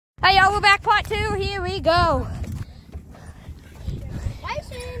Hey y'all, we're back, part 2. Here we go.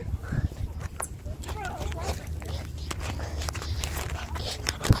 Bison.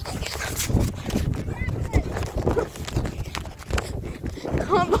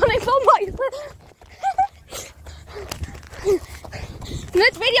 I'm running for Bison.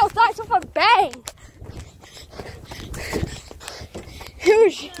 This video starts with a bang.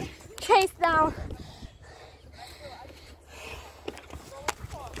 Huge chase down.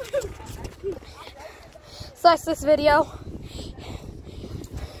 So that's this video.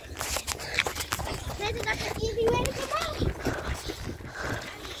 That's an easy way to come out.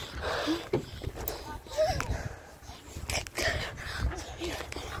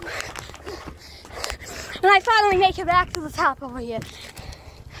 And I finally make it back to the top over here.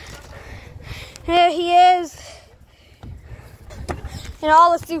 There he is. And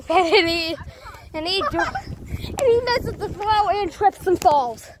all the stupidity. And he misses the throw and trips and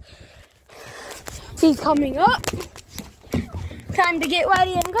falls. He's coming up. Time to get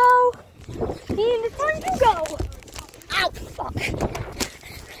ready and go. And it's time to go. Ow, fuck.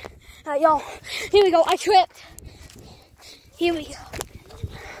 Alright, y'all. Here we go. I tripped. Here we go.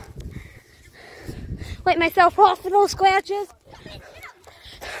 Wait, myself off for those scratches.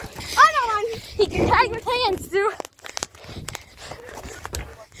 I don't mind. He can tag with hands, too.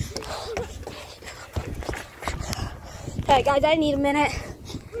 Alright, guys, I need a minute.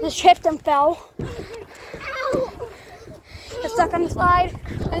 Just tripped and fell. Got stuck on the slide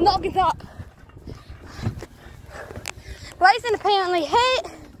and dog is up. Bryson apparently hit.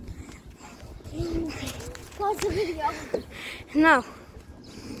 Pause the video. No.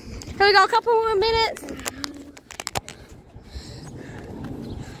 Here we go, a couple more minutes.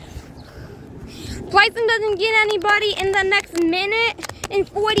 Bryson doesn't get anybody in the next minute. In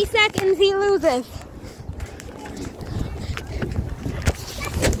 40 seconds, he loses.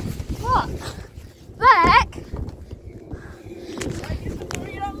 Look. Back.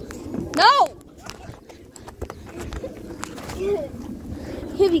 No.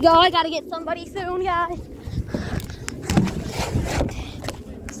 Here we go. I gotta get somebody soon, guys.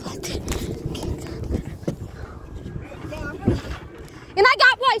 And I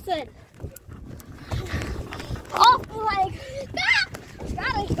got Bryson. Off the leg.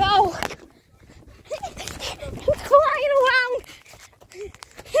 Gotta go. He's flying around.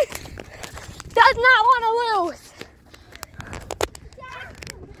 Does not want to lose.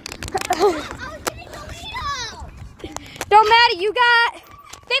 Don't matter, you got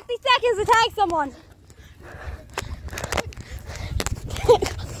 50 seconds to tag someone.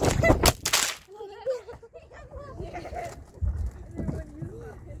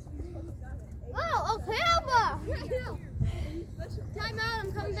 Oh, a camera! Time out,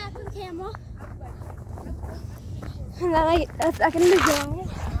 I'm coming back to the camera. And then a second to go.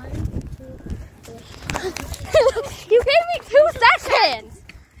 You gave me 2 seconds.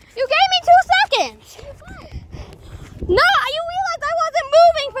 You gave me 2 seconds. No, you realize I wasn't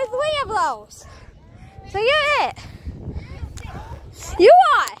moving for 3 of those. So you're it. You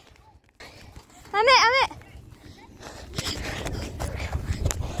are. I'm it.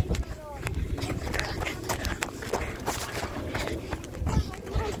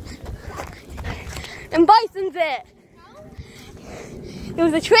 And Bison's it. It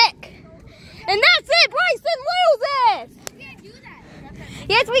was a trick. And that's it, Bryson loses. You can't do that.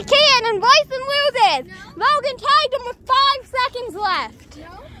 Yes, we can, and Bryson loses. No. Logan tagged him with 5 seconds left.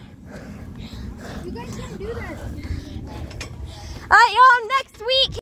 No? You guys can't do that. All right, y'all, next week.